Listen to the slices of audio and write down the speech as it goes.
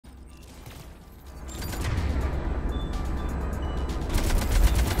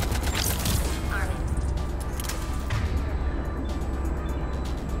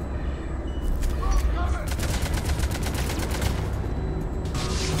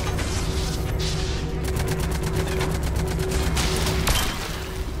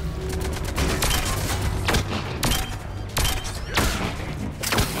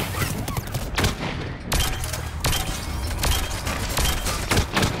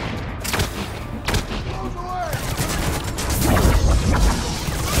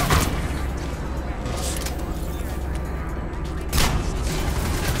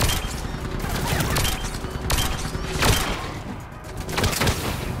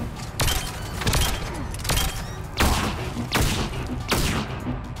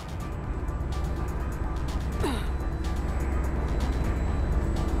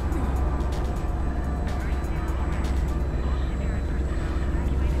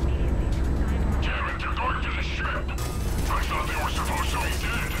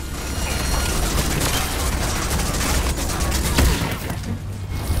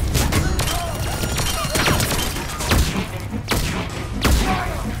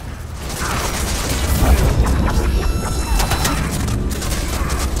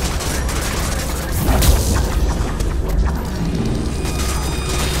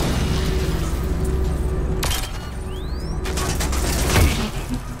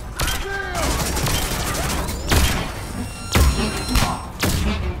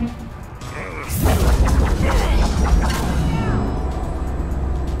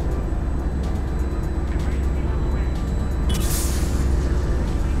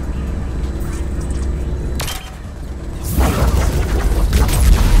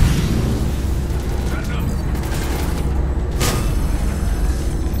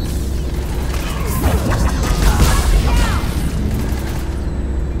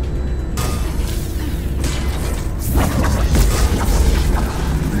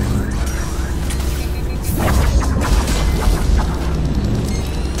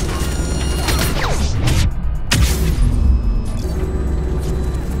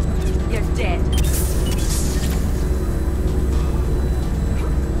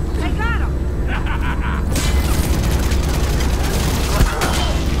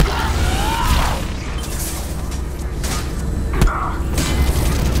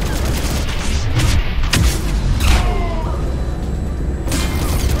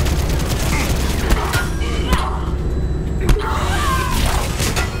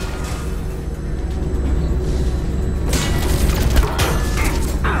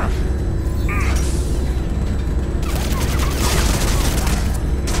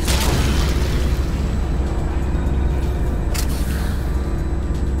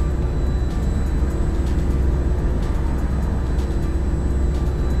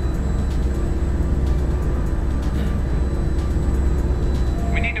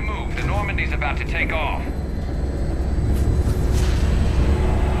about to take off.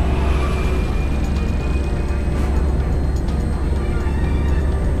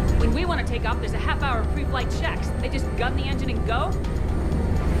 When we want to take off, there's a half-hour of pre-flight checks. They just gun the engine and go?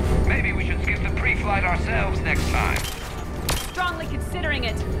 Maybe we should skip the pre-flight ourselves next time. Strongly considering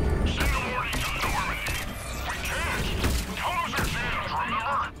it. Send a warning to the Normandy. We can't. Tunnels are jammed,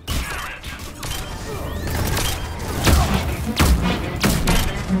 remember? Damn it.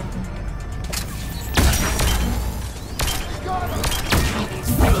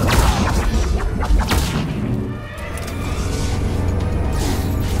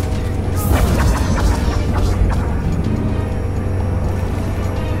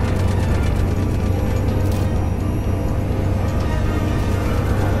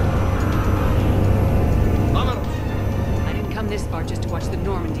 I didn't come this far just to watch the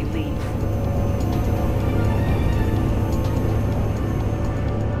Normandy leave.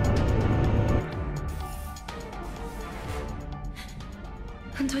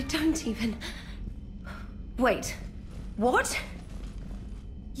 And I don't even... Wait. What?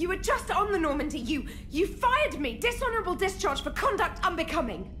 You were just on the Normandy. You fired me. Dishonorable discharge for conduct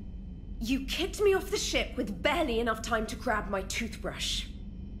unbecoming. You kicked me off the ship with barely enough time to grab my toothbrush.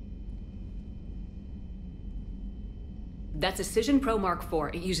 That's a Cision Pro Mark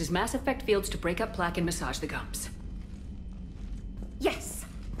IV. It uses mass effect fields to break up plaque and massage the gums. Yes,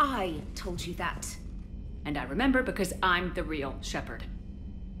 I told you that. And I remember because I'm the real Shepard.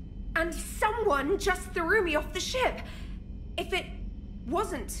 And someone just threw me off the ship. If it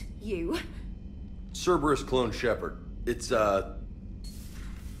wasn't you... Cerberus clone Shepard. It's, yeah,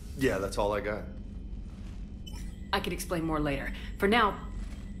 that's all I got. I can explain more later. For now...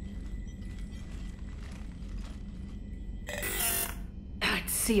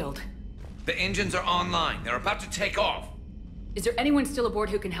 It's sealed. The engines are online. They're about to take off. Is there anyone still aboard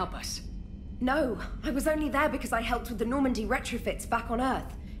who can help us? No, I was only there because I helped with the Normandy retrofits back on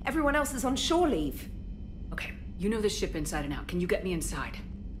Earth. Everyone else is on shore leave. Okay, you know this ship inside and out. Can you get me inside?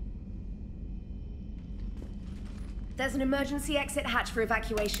 There's an emergency exit hatch for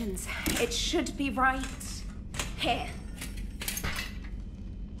evacuations. It should be right here.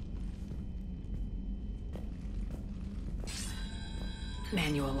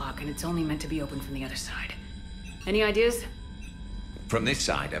 Manual lock, and it's only meant to be opened from the other side. Any ideas? From this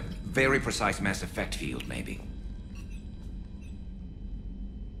side, a very precise mass effect field, maybe.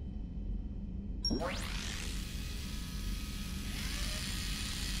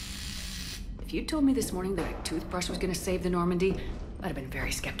 If you'd told me this morning that a toothbrush was gonna save the Normandy, I'd have been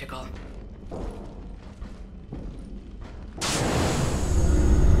very skeptical.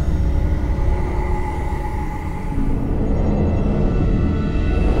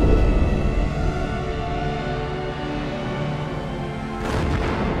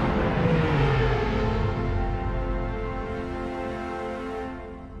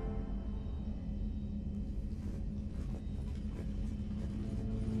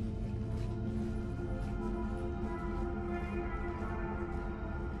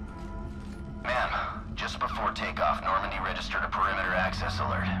 Just before takeoff, Normandy registered a perimeter access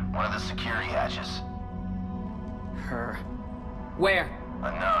alert. One of the security hatches. Her. Where?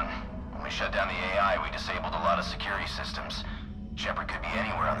 Unknown. When we shut down the AI, we disabled a lot of security systems. Shepard could be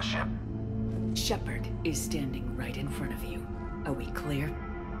anywhere on the ship. Shepard is standing right in front of you. Are we clear?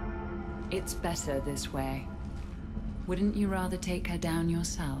 It's better this way. Wouldn't you rather take her down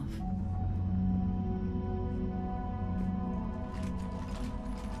yourself?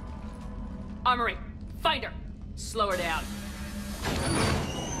 Armory, find her! Slow her down.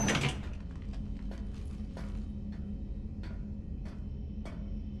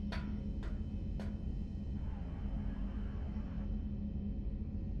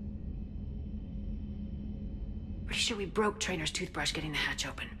 Pretty sure we broke Trainer's toothbrush getting the hatch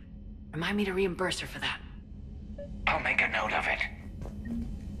open. Remind me to reimburse her for that. I'll make a note of it.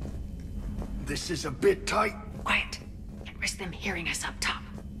 This is a bit tight. Quiet. Can't risk them hearing us up top.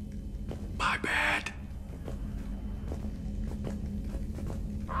 My bad.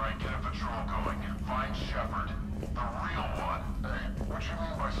 Alright, get a patrol going. Find Shepard. The real one. Hey, what you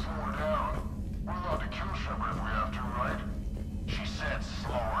mean by slow her down? We're allowed to kill Shepard if we have to, right? She said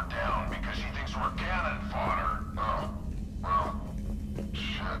slow her down because she thinks we're cannon fodder. Oh, well,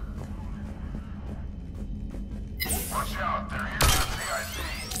 shit. Watch out, they're here at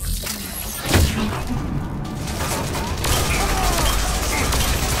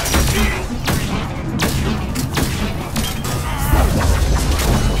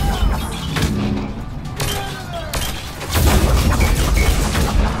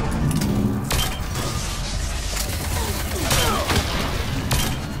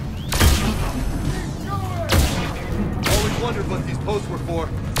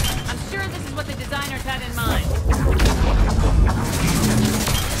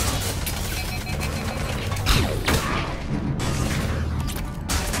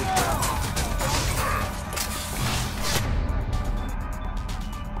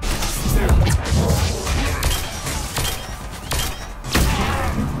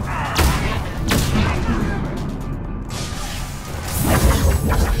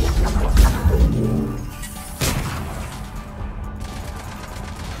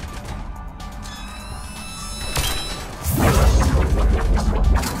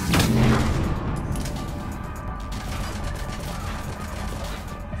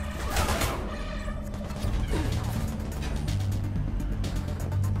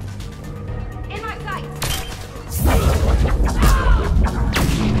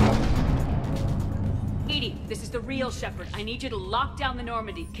the real Shepard. I need you to lock down the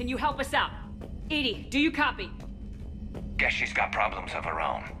Normandy. Can you help us out? Edie, do you copy? Guess she's got problems of her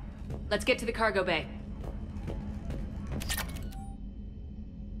own. Let's get to the cargo bay.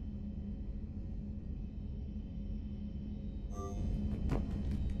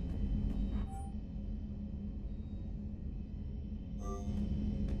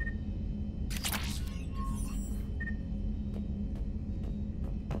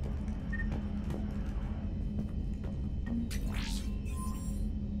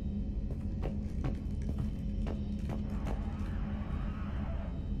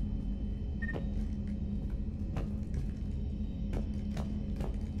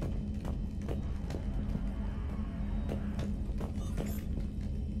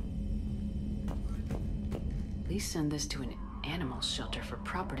 Please send this to an animal shelter for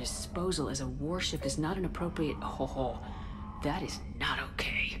proper disposal, as a warship is not an appropriate... Oh, that is not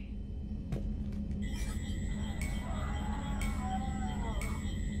okay.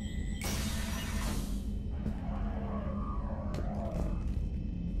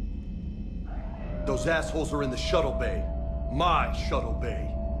 Those assholes are in the shuttle bay. My shuttle bay.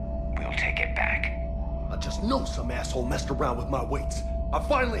 We'll take it back. I just know some asshole messed around with my weights. I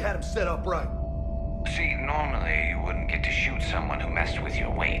finally had him set up right. See, normally you wouldn't get to shoot someone who messed with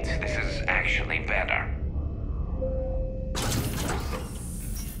your weights. This is actually better.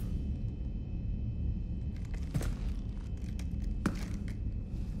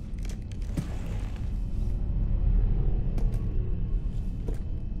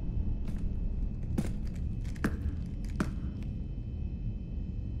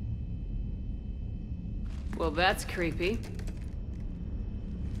 Well, that's creepy.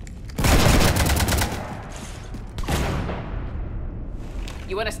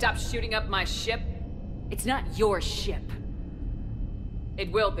 You want to stop shooting up my ship? It's not your ship. It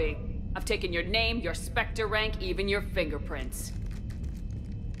will be. I've taken your name, your Spectre rank, even your fingerprints.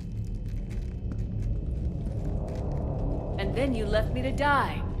 And then you left me to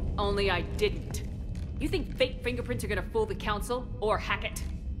die. Only I didn't. You think fake fingerprints are gonna fool the Council? Or Hackett?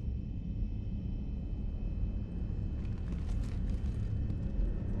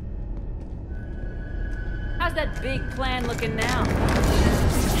 How's that big plan looking now?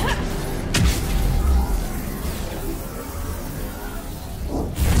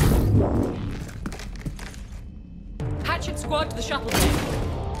 Hatchet squad to the shuttle bay.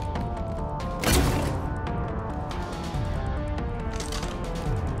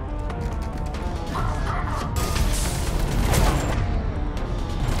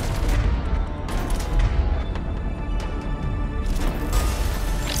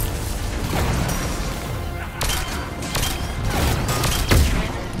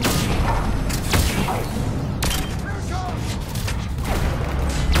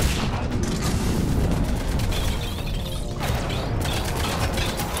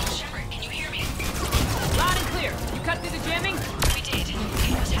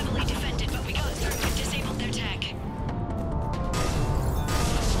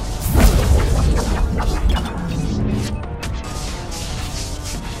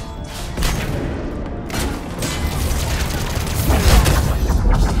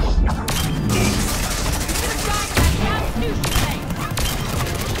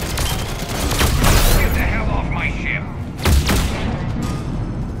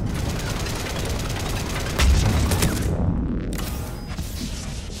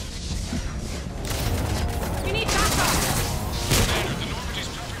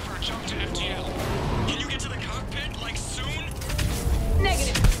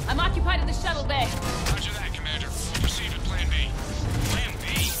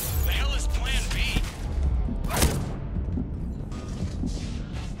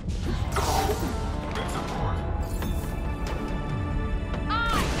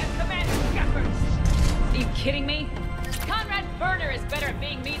 Kidding me? Conrad Burner is better at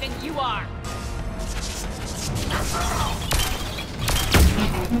being me than you are.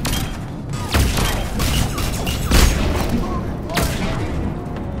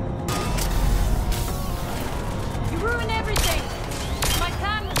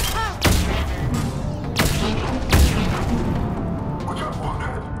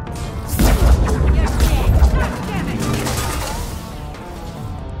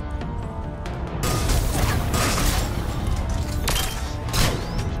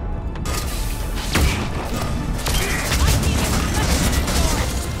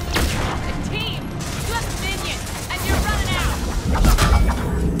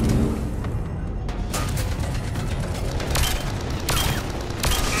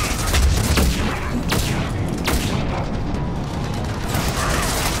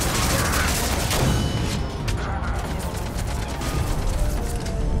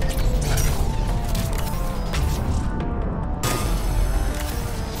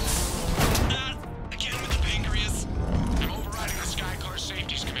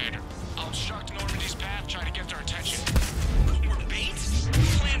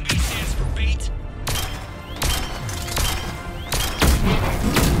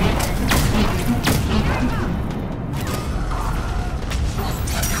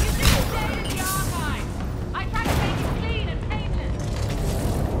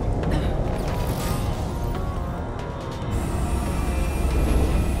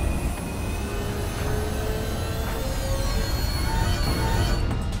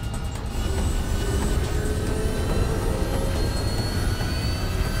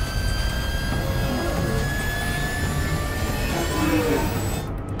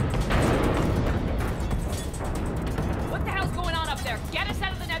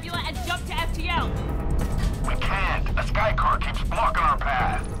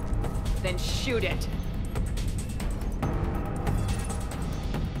 shoot it.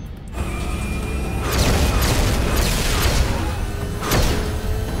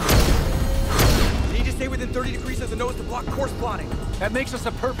 Need to stay within 30 degrees of the nose to block course plotting. That makes us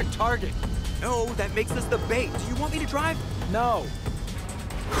a perfect target. No, that makes us the bait. Do you want me to drive? No.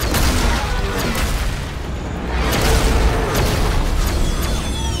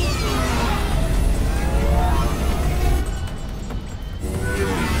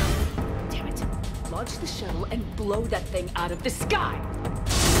 Damn it. Launch the shuttle and blow that thing out of the sky!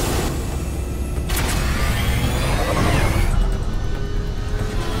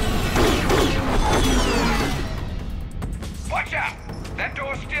 Watch out! That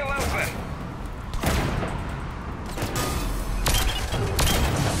door's still open!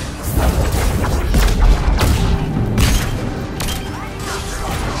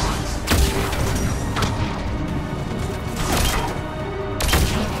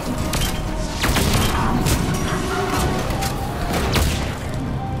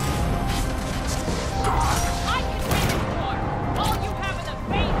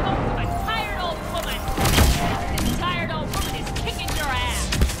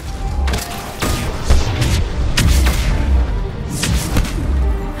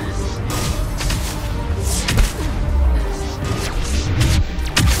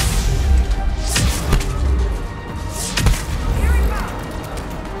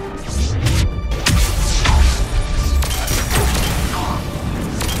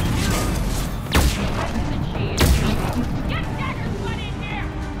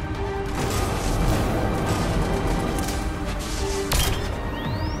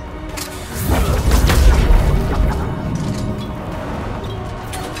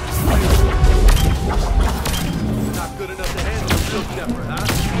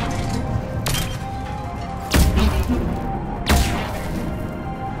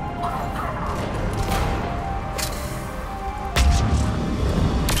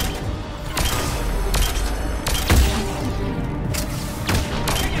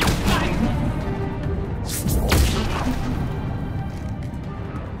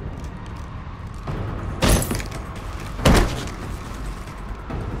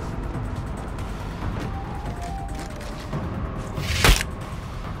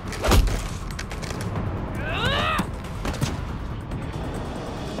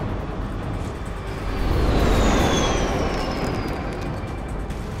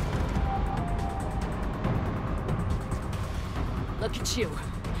 Look at you.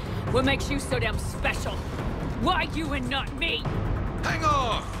 What makes you so damn special? Why you and not me? Hang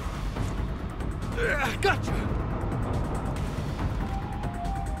on! Gotcha!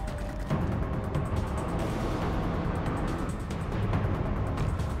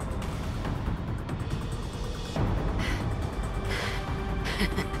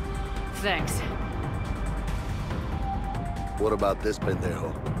 Thanks. What about this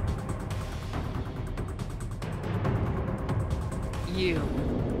pendejo? You.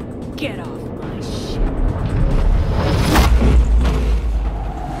 Get off my ship.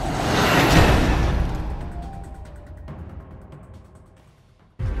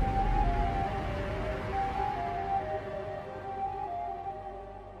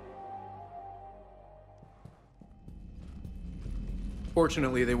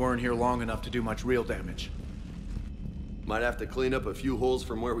 Fortunately, they weren't here long enough to do much real damage. Might have to clean up a few holes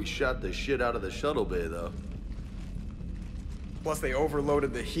from where we shot the shit out of the shuttle bay, though. Plus, they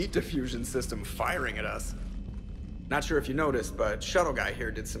overloaded the heat diffusion system firing at us. Not sure if you noticed, but Shuttle Guy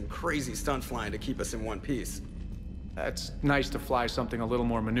here did some crazy stunt flying to keep us in one piece. It's nice to fly something a little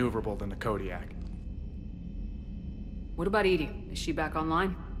more maneuverable than the Kodiak. What about Edie? Is she back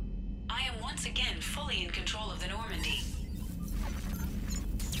online? I am once again fully in control of the Normandy.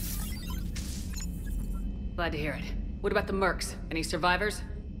 Glad to hear it. What about the mercs? Any survivors?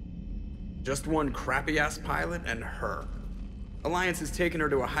 Just one crappy-ass pilot and her. Alliance has taken her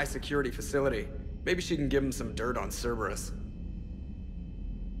to a high-security facility. Maybe she can give him some dirt on Cerberus.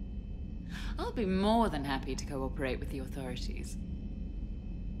 I'll be more than happy to cooperate with the authorities.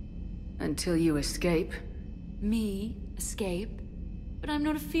 Until you escape. Me? Escape? But I'm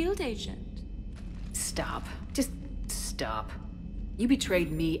not a field agent. Stop. Just stop. You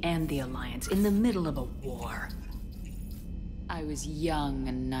betrayed me and the Alliance in the middle of a war. I was young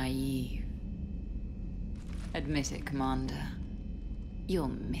and naive. Admit it, Commander. You'll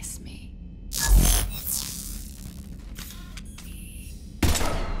miss me.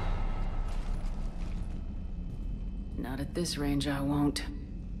 Not at this range, I won't.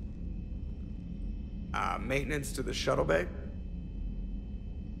 Maintenance to the shuttle bay?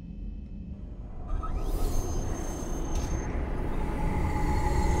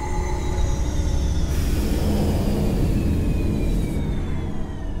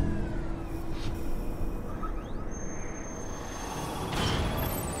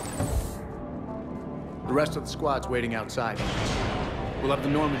 The rest of the squad's waiting outside. We'll have the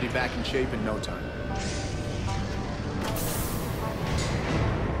Normandy back in shape in no time.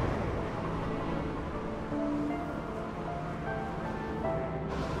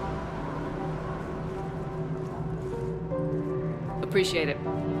 Appreciate it.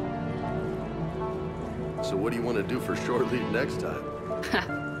 So what do you want to do for shore leave next time?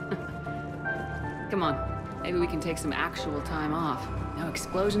 Come on. Maybe we can take some actual time off. No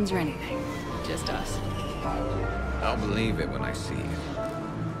explosions or anything. Just us. I'll believe it when I see it.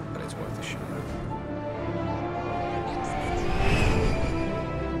 But it's worth a shot.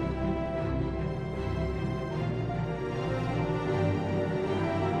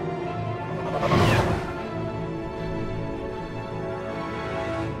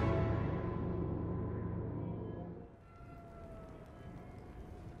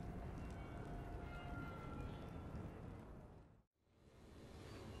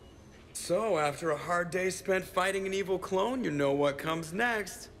 So, after a hard day spent fighting an evil clone, you know what comes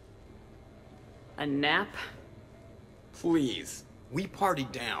next. A nap? Please. We party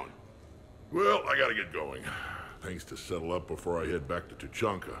down. Well, I gotta get going. Things to settle up before I head back to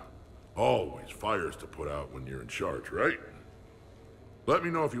Tuchanka. Always fires to put out when you're in charge, right? Let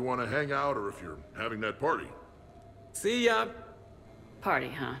me know if you want to hang out or if you're having that party. See ya. Party,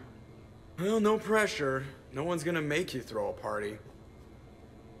 huh? Well, no pressure. No one's gonna make you throw a party.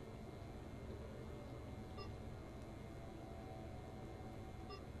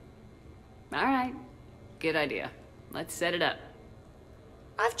 All right. Good idea. Let's set it up.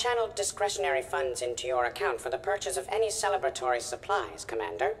 I've channeled discretionary funds into your account for the purchase of any celebratory supplies,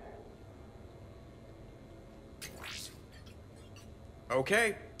 Commander.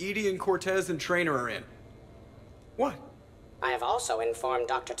 Okay, Edie and Cortez and Trainer are in. What? I have also informed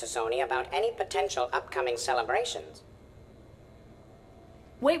Dr. Tassoni about any potential upcoming celebrations.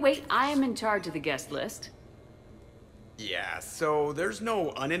 Wait, I am in charge of the guest list. Yeah, so there's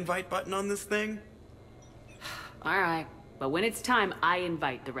no uninvite button on this thing? All right, but when it's time, I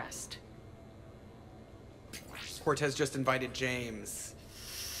invite the rest. Cortez just invited James.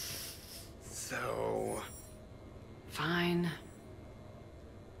 So... Fine.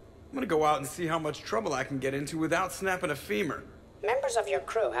 I'm gonna go out and see how much trouble I can get into without snapping a femur. Members of your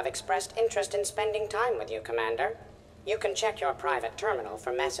crew have expressed interest in spending time with you, Commander. You can check your private terminal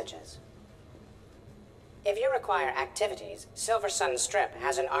for messages. If you require activities, Silver Sun Strip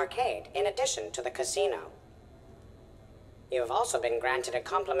has an arcade in addition to the casino. You have also been granted a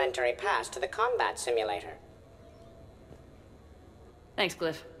complimentary pass to the combat simulator. Thanks,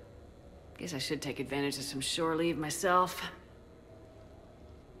 Cliff. Guess I should take advantage of some shore leave myself.